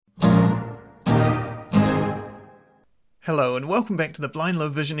Hello and welcome back to the Blind Low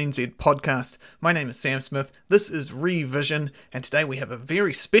Vision NZ podcast. My name is Sam Smith, this is ReVISION, and today we have a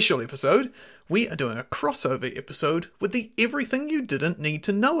very special episode. We are doing a crossover episode with the Everything You Didn't Need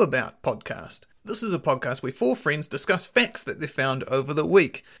to Know About podcast. This is a podcast where four friends discuss facts that they found over the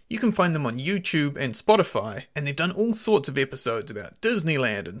week. You can find them on YouTube and Spotify, and they've done all sorts of episodes about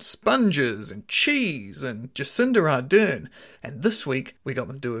Disneyland and sponges and cheese and Jacinda Ardern. And this week we got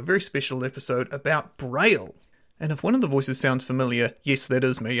them to do a very special episode about Braille. And if one of the voices sounds familiar, yes, that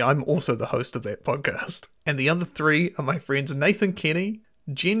is me. I'm also the host of that podcast. And the other three are my friends Nathan Kenny,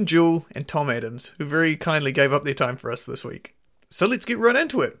 Jen Jewell, and Thom Adams, who very kindly gave up their time for us this week. So let's get right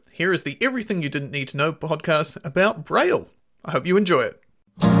into it. Here is the Everything You Didn't Need to Know podcast about Braille. I hope you enjoy it.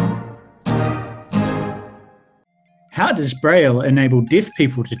 How does Braille enable deaf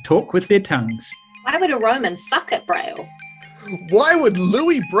people to talk with their tongues? Why would a Roman suck at Braille? Why would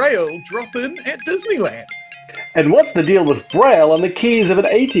Louis Braille drop in at Disneyland? And what's the deal with Braille on the keys of an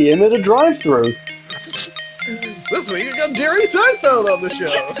ATM at a drive-thru? This week we got Jerry Seinfeld on the show.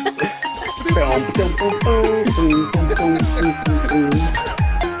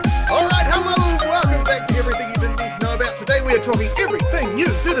 Alright, hello, welcome back to Everything You Didn't Need to Know About. Today we are talking everything you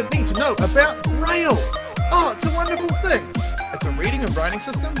didn't need to know about Braille. Oh, it's a wonderful thing. It's a reading and writing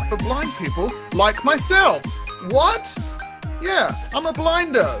system for blind people like myself. What? Yeah, I'm a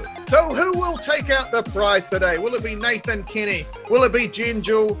blindo. So who will take out the prize today? Will it be Nathan Kenny? Will it be Jen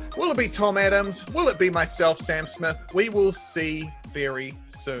Jewell? Will it be Thom Adams? Will it be myself, Sam Smith? We will see very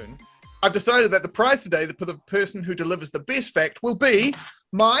soon. I've decided that the prize today, for the person who delivers the best fact, will be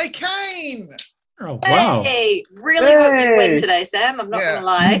my cane. Oh, wow. Hey, really hope you win today, Sam. I'm not going to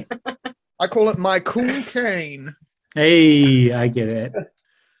lie. I call it my cool cane. Hey, I get it.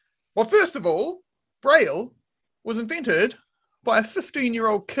 Well, first of all, Braille was invented by a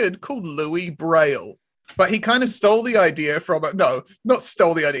 15-year-old kid called Louis Braille. But he kind of stole the idea from it. No, not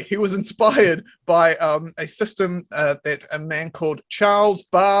stole the idea. He was inspired by a system that a man called Charles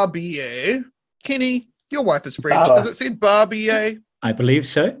Barbier. Kenny, your wife is French. Has it said Barbier? I believe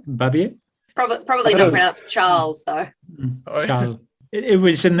so. Barbier? Probably not pronounced Charles, though. Charles. He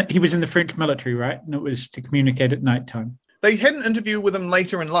was in the French military, right? And it was to communicate at night time. They had an interview with him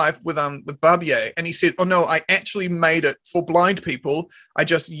later in life with Barbier, and he said, "Oh no, I actually made it for blind people. I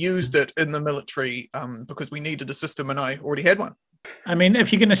just used it in the military because we needed a system, and I already had one." I mean,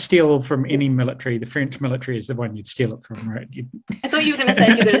 if you're going to steal from any military, the French military is the one you'd steal it from, right? I thought you were going to say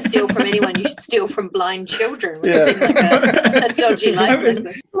if you're going to steal from anyone, you should steal from blind children, which seemed like a dodgy life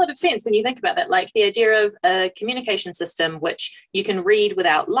lesson. A lot of sense when you think about it, like the idea of a communication system which you can read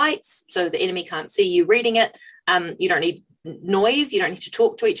without lights, so the enemy can't see you reading it. You don't need noise, you don't need to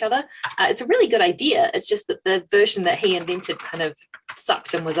talk to each other. It's a really good idea. It's just that the version that he invented kind of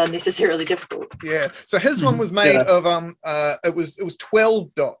sucked and was unnecessarily difficult. Yeah, so his one was made of it was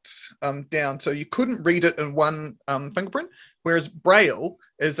 12 dots down, so you couldn't read it in one fingerprint, whereas Braille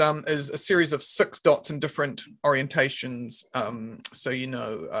is a series of 6 dots in different orientations, so you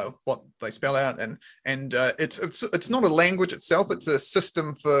know what they spell out, and it's not a language itself, it's a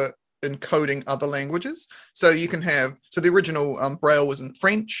system for encoding other languages. So you can have, so the original Braille was in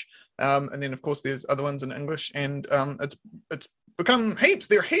French, and then of course there's other ones in English, and it's become heaps.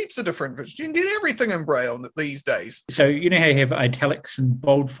 There are heaps of different versions. You can get everything in Braille these days. So you know how you have italics and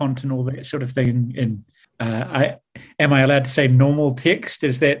bold font and all that sort of thing. And am I allowed to say normal text?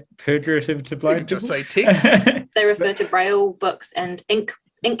 Is that pejorative to blind people? Just say text. They refer to Braille books and ink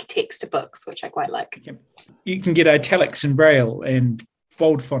text books, which I quite like. You can get italics in Braille and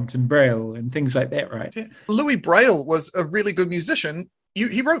bold font in Braille and things like that, right? Yeah. Louis Braille was a really good musician.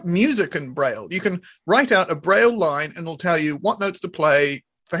 He wrote music in Braille. You can write out a Braille line and it'll tell you what notes to play,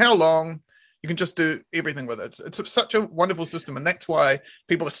 for how long. You can just do everything with it. It's such a wonderful system, and that's why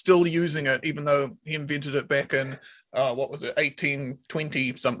people are still using it, even though he invented it back in,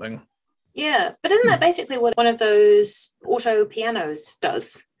 1820 something. Yeah, but isn't that basically what one of those auto pianos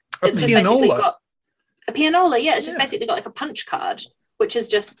does? It's just basically got a pianola, yeah. It's just basically got like a punch card, which is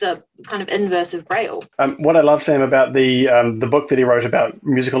just the kind of inverse of Braille. What I love, Sam, about the book that he wrote about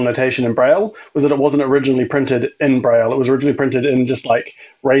musical notation in Braille was that it wasn't originally printed in Braille. It was originally printed in just like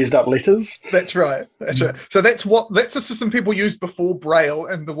raised up letters. That's right. So that's the system people used before Braille,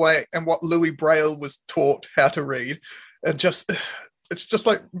 and what Louis Braille was taught how to read. And it's just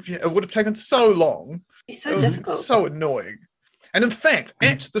like, it would have taken so long. It's so difficult. So annoying. And in fact,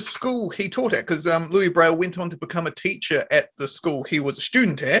 at the school he taught at, because Louis Braille went on to become a teacher at the school he was a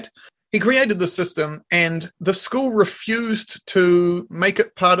student at, he created the system, and the school refused to make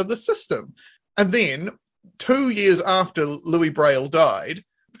it part of the system. And then 2 years after Louis Braille died,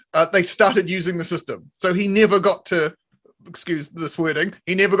 they started using the system. So he never got to excuse this wording,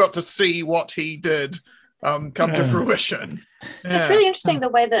 he never got to see what he did come to fruition. It's really interesting the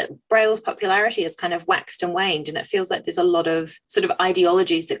way that Braille's popularity has kind of waxed and waned, and it feels like there's a lot of sort of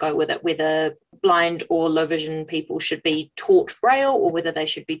ideologies that go with it, whether blind or low vision people should be taught Braille or whether they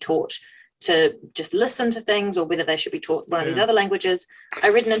should be taught to just listen to things or whether they should be taught one of these other languages. I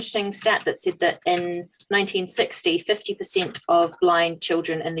read an interesting stat that said that in 1960, 50% of blind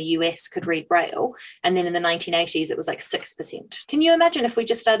children in the US could read Braille. And then in the 1980s, it was like 6%. Can you imagine if we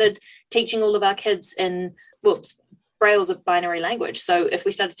just started teaching all of our kids in, Braille's a binary language. So if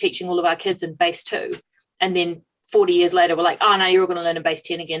we started teaching all of our kids in base 2, and then 40 years later, we're like, oh no, you're all going to learn in base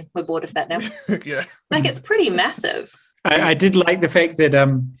 10 again. We're bored of that now. Yeah. Like, it's pretty massive. I did like the fact that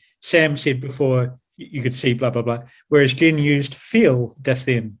Sam said before you could see blah, blah, blah, whereas Jen used feel just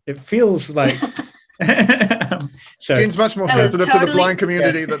then. It feels like... Jen's much more sensitive to the blind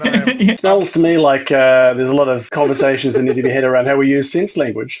community than I am. It smells to me like there's a lot of conversations that need to be had around how we use sense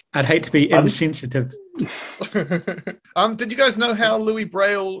language. I'd hate to be insensitive. Did you guys know how Louis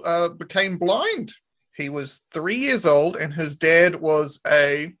Braille became blind? He was 3 years old and his dad was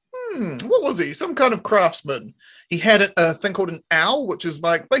what was he? Some kind of craftsman. He had a thing called an owl, which is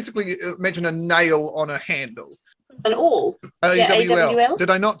like basically imagine a nail on a handle. An awl. AWL. Did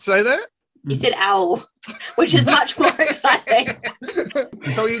I not say that? You said owl, which is much more exciting.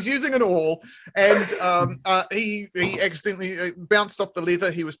 So he's using an awl, and he accidentally bounced off the leather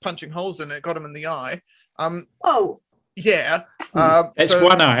he was punching holes in. It got him in the eye. Yeah. That's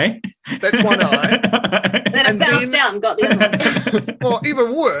one eye. That's one eye. And then it bounced out and got the other one. Well,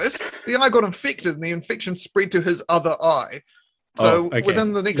 even worse, the eye got infected and the infection spread to his other eye. So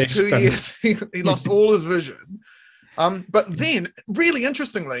within the next 2 years, he lost all his vision. But then, really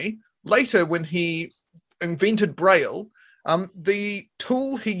interestingly, later when he invented Braille, the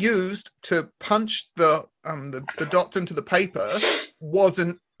tool he used to punch the dots into the paper was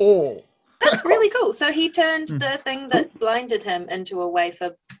an awl. That's really cool. So he turned the thing that blinded him into a way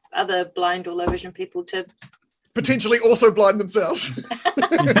for other blind or low vision people to potentially also blind themselves.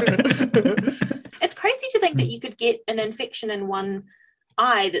 It's crazy to think that you could get an infection in one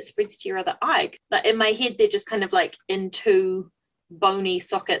eye that spreads to your other eye. Like in my head, they're just kind of like in two bony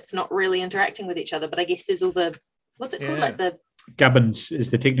sockets, not really interacting with each other. But I guess there's all the, what's it called? Like the gubbins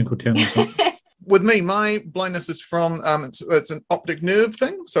is the technical term. With me, my blindness is from, it's an optic nerve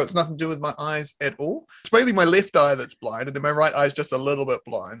thing, so it's nothing to do with my eyes at all. It's mainly my left eye that's blind, and then my right eye is just a little bit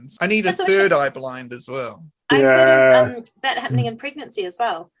blind. I need a third eye blind as well. I've heard of that happening in pregnancy as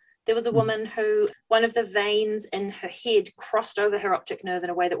well. There was a woman who, one of the veins in her head crossed over her optic nerve in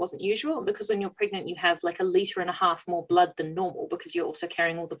a way that wasn't usual, because when you're pregnant, you have like 1.5 liters more blood than normal because you're also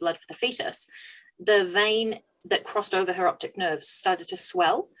carrying all the blood for the fetus. The vein that crossed over her optic nerve started to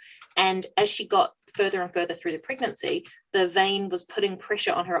swell. And as she got further and further through the pregnancy, the vein was putting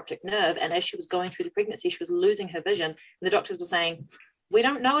pressure on her optic nerve. And as she was going through the pregnancy, she was losing her vision. And the doctors were saying, we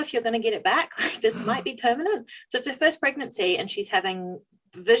don't know if you're going to get it back. Like, this might be permanent. So it's her first pregnancy and she's having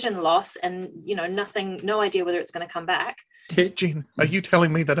vision loss and, you know, no idea whether it's going to come back. Jen, are you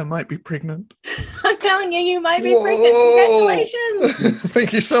telling me that I might be pregnant? I'm telling you might be pregnant. Congratulations.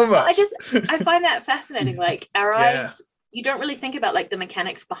 Thank you so much. I find that fascinating. Like our eyes, you don't really think about like the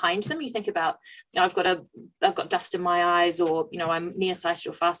mechanics behind them. You think about, you know, I've got dust in my eyes, or, you know, I'm nearsighted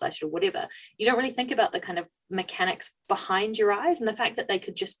or farsighted or whatever. You don't really think about the kind of mechanics behind your eyes and the fact that they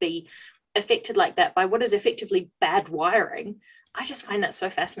could just be affected like that by what is effectively bad wiring. I just find that so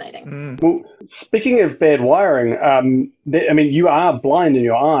fascinating. Well, speaking of bad wiring, I mean, you are blind in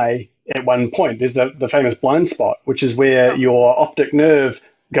your eye at one point. There's the famous blind spot, which is where your optic nerve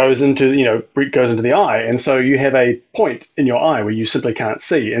goes into the eye. And so you have a point in your eye where you simply can't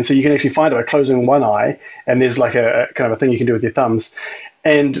see. And so you can actually find it by closing one eye, and there's like a kind of a thing you can do with your thumbs.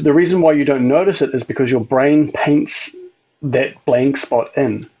 And the reason why you don't notice it is because your brain paints that blank spot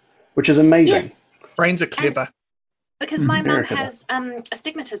in, which is amazing. Yes. Brains are clever. Because my mum has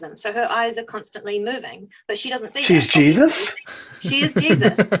astigmatism, so her eyes are constantly moving, but she doesn't see. She's Jesus? She is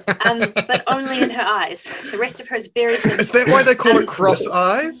Jesus, but only in her eyes. The rest of her is very simple. Is that why they call it cross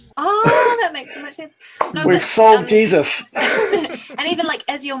eyes? Oh, that makes so much sense. No, We've solved Jesus. And even like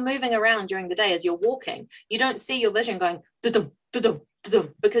as you're moving around during the day, as you're walking, you don't see your vision going da-dum, da-dum,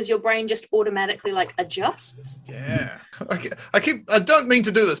 da-dum, because your brain just automatically like adjusts. Yeah. I don't mean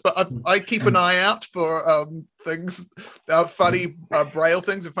to do this, but I keep an eye out for things, funny Braille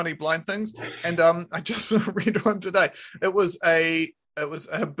things and funny blind things. And I just read one today. It was a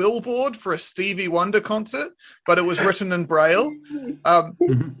billboard for a Stevie Wonder concert, but it was written in Braille.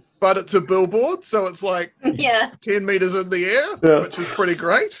 but it's a billboard, so it's like 10 meters in the air, which is pretty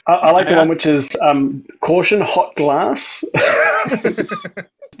great. I like the one which is caution, hot glass.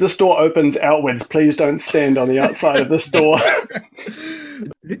 This door opens outwards. Please don't stand on the outside of this door.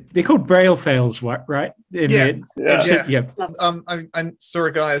 They're called Braille fails, right? Yeah. I saw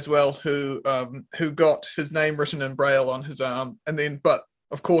a guy as well who got his name written in Braille on his arm, but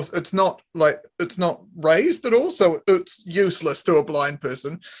of course it's not raised at all, so it's useless to a blind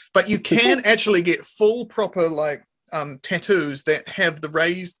person. But you can actually get full proper tattoos that have the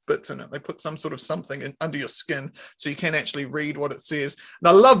raised bits in it. They put some sort of something under your skin so you can actually read what it says. And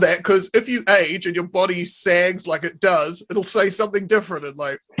I love that, because if you age and your body sags like it does, it'll say something different in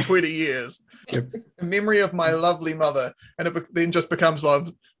 20 years. Yep. In memory of my lovely mother, and it then just becomes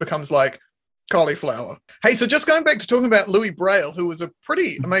like cauliflower. Hey, so just going back to talking about Louis Braille, who was a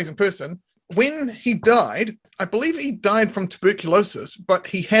pretty amazing person. When he died, I believe he died from tuberculosis, but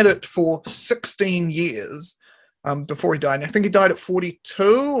he had it for 16 years. Before he died. And I think he died at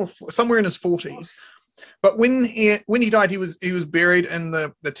 42 or somewhere in his 40s. But when he died, he was buried in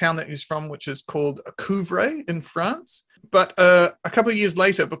the town that he's from, which is called Couvray in France. But a couple of years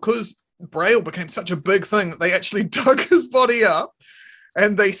later, because Braille became such a big thing, they actually dug his body up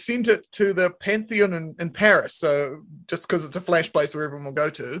and they sent it to the Pantheon in Paris. So just because it's a flash place where everyone will go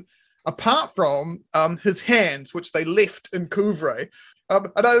to, apart from his hands, which they left in Couvray.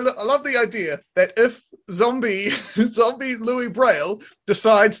 And I love the idea that if zombie Louis Braille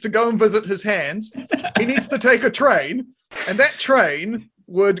decides to go and visit his hands, he needs to take a train, and that train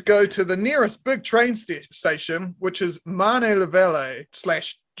would go to the nearest big train station, which is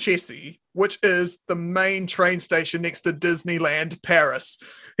Marne-la-Vallée/Chessy, which is the main train station next to Disneyland Paris.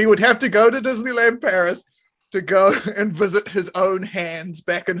 He would have to go to Disneyland Paris to go and visit his own hands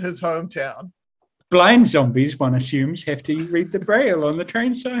back in his hometown. Blind zombies, one assumes, have to read the Braille on the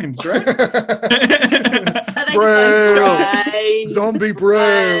train signs, right? Braille. Zombie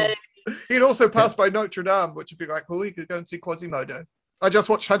Braille. He'd also pass by Notre Dame, which would be like, he could go and see Quasimodo. I just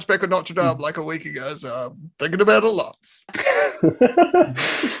watched Hunchback of Notre Dame a week ago, so I'm thinking about it lots.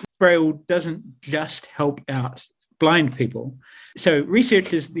 Braille doesn't just help out blind people. So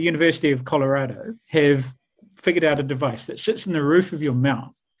researchers at the University of Colorado have figured out a device that sits in the roof of your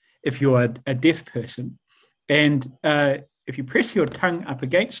mouth if you're a deaf person, and if you press your tongue up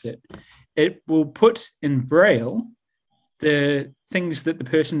against it, it will put in Braille the things that the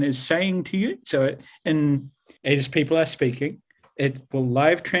person is saying to you. So as people are speaking, it will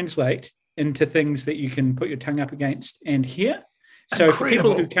live translate into things that you can put your tongue up against and hear. So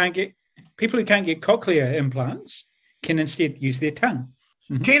Incredible. For people who can't get cochlear implants can instead use their tongue.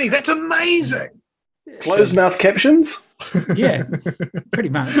 Kenny, that's amazing. Closed mouth captions? Yeah, pretty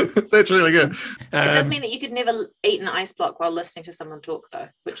much. That's really good. It does mean that you could never eat an ice block while listening to someone talk, though,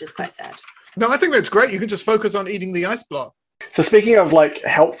 which is quite sad. No, I think that's great. You can just focus on eating the ice block. So speaking of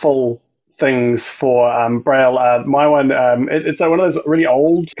helpful things for Braille, my one, it's one of those really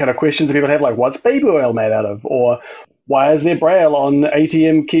old kind of questions that people have, like, what's baby oil made out of? Or why is there Braille on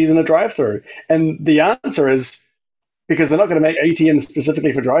ATM keys in a drive-thru? And the answer is because they're not going to make ATMs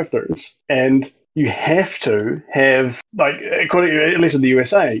specifically for drive-thrus. And you have to have, according, at least in the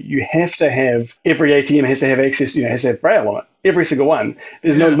USA, you have to have, every ATM has to have access, has to have Braille on it. Every single one.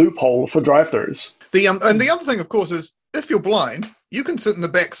 There's no loophole for drive-thrus. And the other thing, of course, is if you're blind, you can sit in the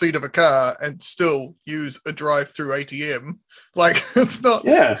back seat of a car and still use a drive-through ATM. It's not.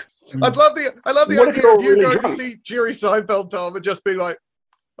 Yeah. I love the idea of you really going to see Jerry Seinfeld, Tom, and just be like,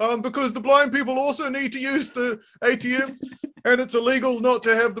 because the blind people also need to use the ATM, and it's illegal not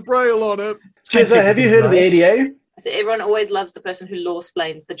to have the Braille on it. Jezza, have you heard of the ADA? So everyone always loves the person who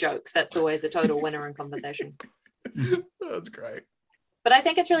law-splains the jokes. That's always a total winner in conversation. That's great. But I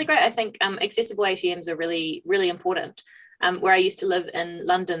think it's really great. I think accessible ATMs are really, really important. Where I used to live in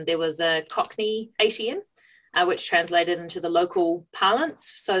London, there was a Cockney ATM, which translated into the local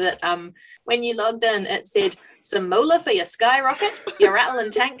parlance, so that when you logged in, it said, some moolah for your skyrocket, your rattle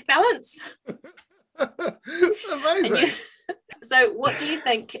and tank balance. Amazing. So what do you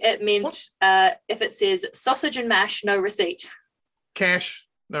think it meant if it says sausage and mash, no receipt? Cash,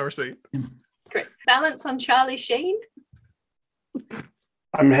 no receipt. Correct. Balance on Charlie Sheen?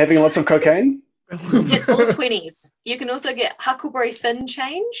 I'm having lots of cocaine. It's all 20s. You can also get Huckleberry Finn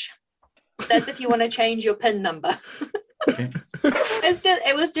change. That's if you want to change your PIN number.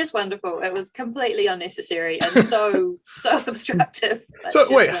 It was just wonderful. It was completely unnecessary and so obstructive.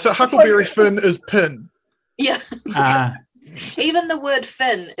 So Huckleberry Finn is PIN. Yeah. Even the word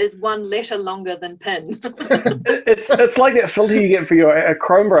fin is one letter longer than pin. it's like that filter you get for your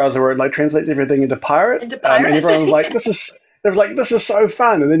Chrome browser where it translates everything into pirate. And everyone's like, this It was like, this is so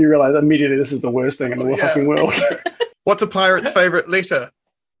fun. And then you realize immediately this is the worst thing in the fucking world. What's a pirate's favourite letter?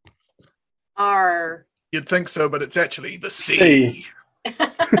 R. You'd think so, but it's actually the C. C.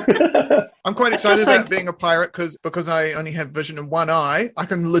 I'm quite excited about being a pirate because I only have vision in one eye. I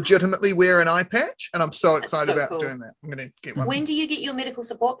can legitimately wear an eye patch, and I'm so excited about doing that. I'm going to get one. When do you get your medical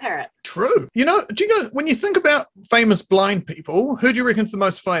support parrot? True. Do you know, when you think about famous blind people, who do you reckon's the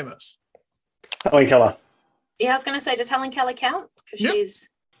most famous? Helen Keller. Yeah, I was going to say, does Helen Keller count? Because she's...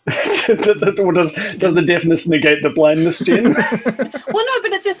 Does the deafness negate the blindness, Jen? Well, no,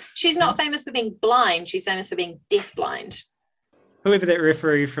 but it's just, she's not famous for being blind. She's famous for being deaf-blind. Whoever that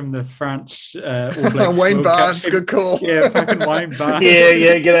referee from the France All Blacks Wayne World Cup Barnes, said- good call. Yeah, fucking Wayne Barnes. Yeah,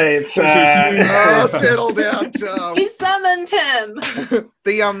 g'day. It's, Settle down, Tom. He summoned him.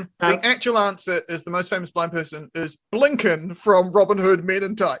 The actual answer is the most famous blind person is Blinken from Robin Hood Men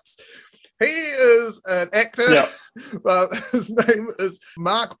in Tights. He is an actor. Yep. His name is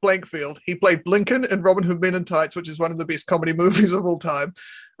Mark Blankfield. He played Blinken in Robin Hood Men in Tights, which is one of the best comedy movies of all time.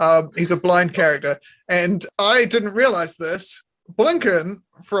 He's a blind character. And I didn't realize this. Blinken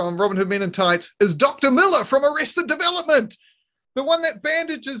from Robin Hood Men in Tights is Dr. Miller from Arrested Development. The one that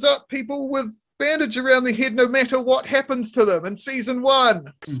bandages up people with bandage around their head no matter what happens to them in season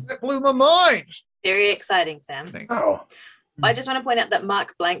 1. That blew my mind. Very exciting, Sam. Thanks. Oh. I just want to point out that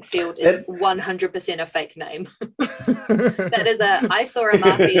Mark Blankfield is 100% a fake name. That is I saw a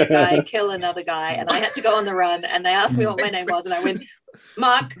mafia guy kill another guy, and I had to go on the run, and they asked me what my name was, and I went,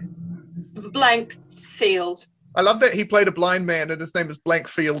 Mark Blankfield. I love that he played a blind man and his name is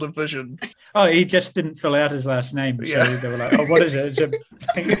Blankfield of Vision. Oh, he just didn't fill out his last name. So Yeah. they were like, oh, what is it? It's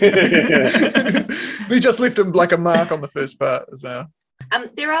a... We just left him like a mark on the first part as well.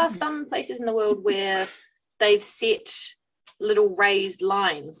 There are some places in the world where they've set little raised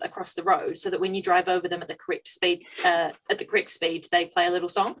lines across the road so that when you drive over them at the correct speed, they play a little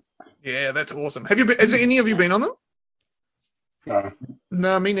song. Yeah, that's awesome. Has any of you been on them? No.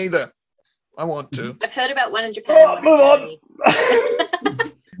 No, me neither. I want to. I've heard about one in Japan. And Move one in on.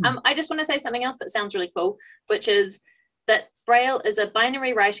 Germany. I just want to say something else that sounds really cool, which is that Braille is a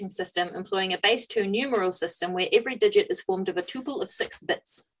binary writing system employing a base 2 numeral system where every digit is formed of a tuple of 6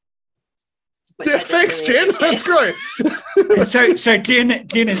 bits. Yeah, thanks, Jen. That's great. So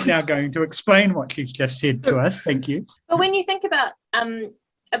Jen is now going to explain what she's just said to us. Thank you. But when you think about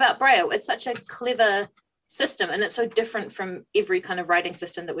Braille, it's such a clever system, and it's so different from every kind of writing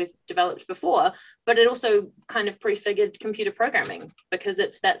system that we've developed before, but it also kind of prefigured computer programming because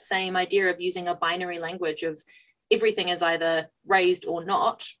it's that same idea of using a binary language of everything is either raised or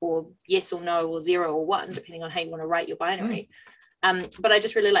not, or yes or no, or 0 or 1, depending on how you want to write your binary. But I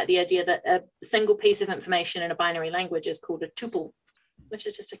just really like the idea that a single piece of information in a binary language is called a tuple, which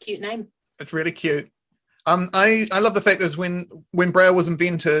is just a cute name. It's really cute. I love the fact that when Braille was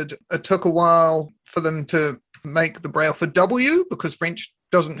invented, it took a while for them to make the Braille for W because French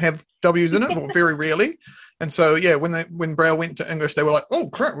doesn't have W's in it, or very rarely. And so, yeah, when Braille went to English, they were like, oh,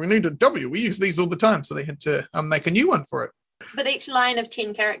 crap, we need a W. We use these all the time. So they had to make a new one for it. But each line of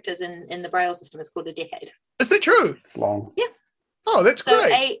 10 characters in the Braille system is called a decade. Is that true? It's long. Yeah. Oh, that's So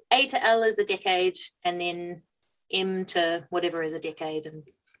great. A to L is a decade, and then M to whatever is a decade. And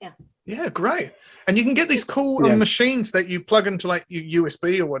Yeah, great. And you can get these cool machines that you plug into like your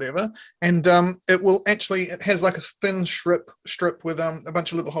USB or whatever, and it has like a thin strip with a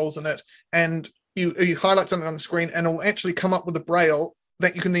bunch of little holes in it, and you highlight something on the screen, and it'll actually come up with a Braille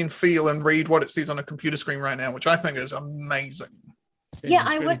that you can then feel and read what it says on a computer screen right now, which I think is amazing. yeah,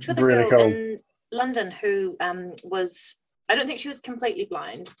 I worked with a really girl cool. in London who was, I don't think she was completely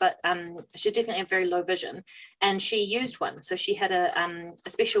blind, but she definitely had very low vision, and she used one. So she had a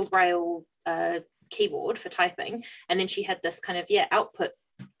special Braille keyboard for typing, and then she had this kind of output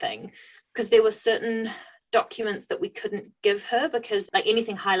thing, because there were certain documents that we couldn't give her because like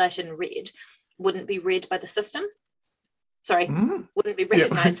anything highlighted in red wouldn't be read by the system. Sorry, wouldn't be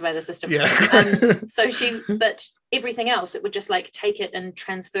recognized by the system. Yeah. But everything else, it would just like take it and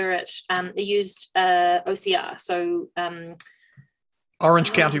transfer it. They used OCR, so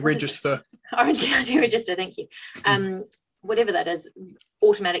Orange County Register. Orange County Register, thank you. Whatever that is,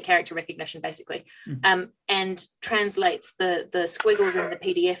 automatic character recognition, basically, and translates the squiggles in the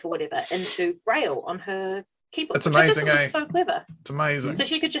PDF or whatever into Braille on her keyboard. That's amazing, which I just thought was so clever. It's amazing. So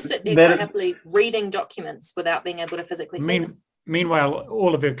she could just sit there quite happily reading documents without being able to physically see them. Meanwhile,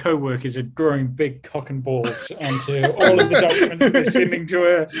 all of her co-workers are drawing big cock and balls onto all of the documents they're sending to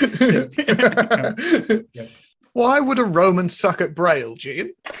her. Why would a Roman suck at Braille,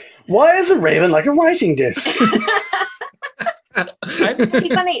 Jen? Why is a raven like a writing desk? Actually,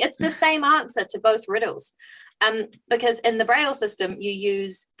 funny, it's the same answer to both riddles. Because in the Braille system, you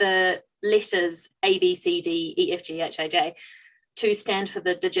use the letters A, B, C, D, E, F, G, H, I, J to stand for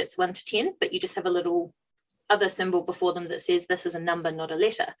the digits 1 to 10, but you just have a little other symbol before them that says this is a number, not a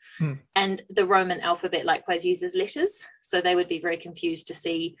letter. And the Roman alphabet likewise uses letters. So they would be very confused to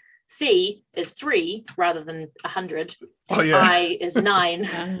see C is 3 rather than 100. And I is 9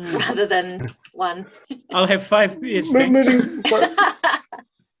 rather than 1. I'll have 5 beers.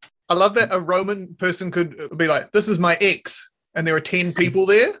 I love that a Roman person could be like, this is my X, and there are 10 people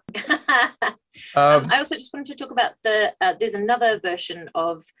there. I also just wanted to talk about there's another version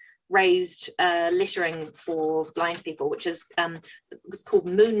of raised lettering for blind people, which is it's called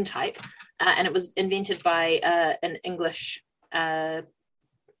moon type, and it was invented by an English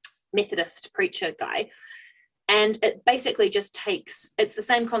Methodist preacher guy. And it basically just it's the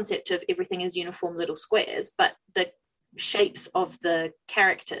same concept of everything is uniform little squares, but the shapes of the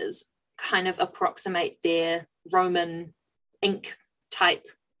characters kind of approximate their Roman ink type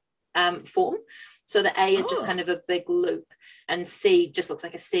form. So the A is just kind of a big loop, and C just looks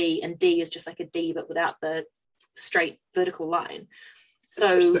like a C, and D is just like a D but without the straight vertical line.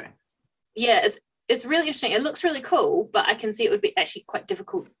 So yeah, it's really interesting. It looks really cool, but I can see it would be actually quite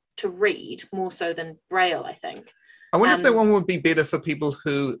difficult to read, more so than Braille, I think. I wonder if that one would be better for people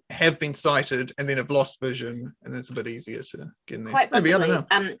who have been sighted and then have lost vision, and it's a bit easier to get in there. Quite possibly. Maybe, I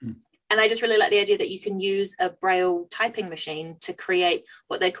don't know. And I just really like the idea that you can use a Braille typing machine to create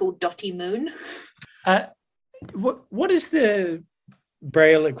what they call dotty moon. What is the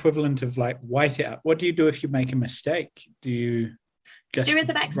Braille equivalent of like whiteout? What do you do if you make a mistake? Do you just... There is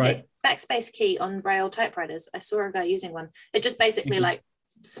a backspace key on Braille typewriters. I saw a guy using one. It just basically like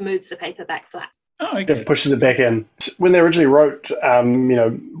smooths the paper back flat. Oh, okay. It pushes it back in. When they originally wrote,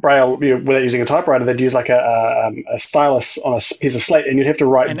 Braille, without using a typewriter, they'd use like a stylus on a piece of slate, and you'd have to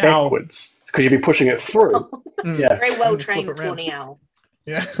write backwards because you'd be pushing it through. Yeah, very well trained tawny owl.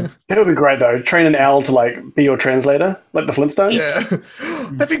 Yeah, that would be great though. Train an owl to like be your translator, like the Flintstones. Yeah,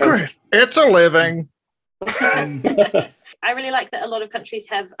 that'd be great. It's a living. I really like that a lot of countries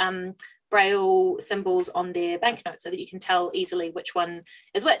have Braille symbols on their banknotes so that you can tell easily which one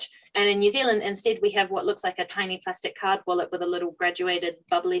is which. And in New Zealand, instead, we have what looks like a tiny plastic card wallet with a little graduated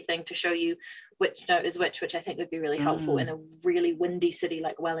bubbly thing to show you which note is which I think would be really helpful in a really windy city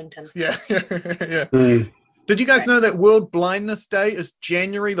like Wellington. Yeah. Did you guys know that World Blindness Day is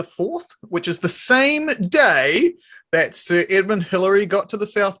January the 4th, which is the same day that Sir Edmund Hillary got to the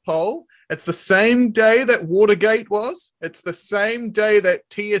South Pole? It's the same day that Watergate was. It's the same day that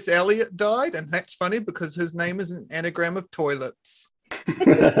T.S. Eliot died. And that's funny because his name is an anagram of toilets.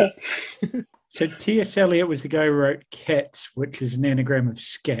 So T.S. Eliot was the guy who wrote Cats, which is an anagram of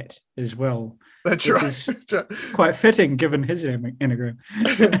scat as well. That's right. Quite fitting given his anagram.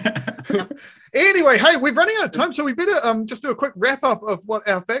 Anyway, hey, we're running out of time, so we better just do a quick wrap up of what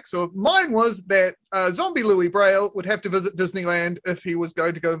our facts are. Mine was that Zombie Louis Braille would have to visit Disneyland if he was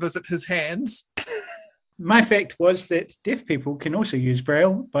going to go visit his hands. My fact was that deaf people can also use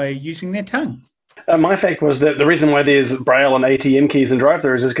Braille by using their tongue. My fact was that the reason why there's Braille on ATM keys and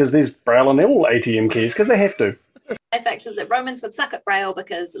drive-thrus is because there's Braille on all ATM keys, because they have to. My fact was that Romans would suck at Braille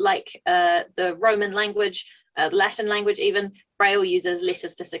because, like the Roman language, the Latin language even, Braille uses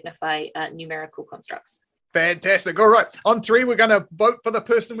letters to signify numerical constructs. Fantastic. All right. On 3, we're going to vote for the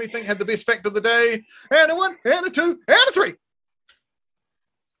person we think had the best fact of the day. And a 1, and a 2, and a 3.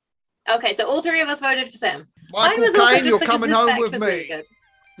 Okay, so all 3 of us voted for Sam. Michael Mine was also Caine, just you're because coming his home fact with was me. really good.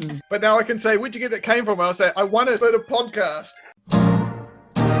 But now I can say, where'd you get that came from? I'll say, I won it for the podcast.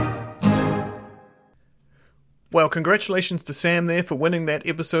 Well, congratulations to Sam there for winning that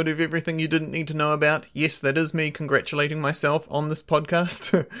episode of Everything You Didn't Need to Know About. Yes, that is me congratulating myself on this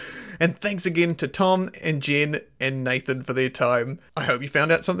podcast. And thanks again to Tom and Jen and Nathan for their time. I hope you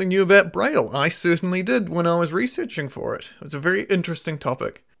found out something new about Braille. I certainly did when I was researching for it. It was a very interesting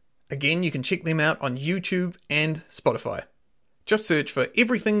topic. Again, you can check them out on YouTube and Spotify. Just search for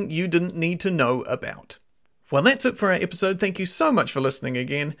Everything You Didn't Need to Know About. Well, that's it for our episode. Thank you so much for listening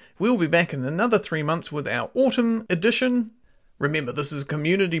again. We'll be back in another 3 months with our autumn edition. Remember, this is a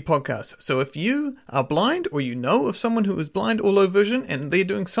community podcast, so if you are blind or you know of someone who is blind or low vision and they're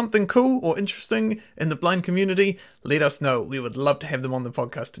doing something cool or interesting in the blind community, let us know. We would love to have them on the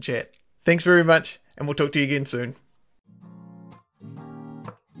podcast to chat. Thanks very much, and we'll talk to you again soon.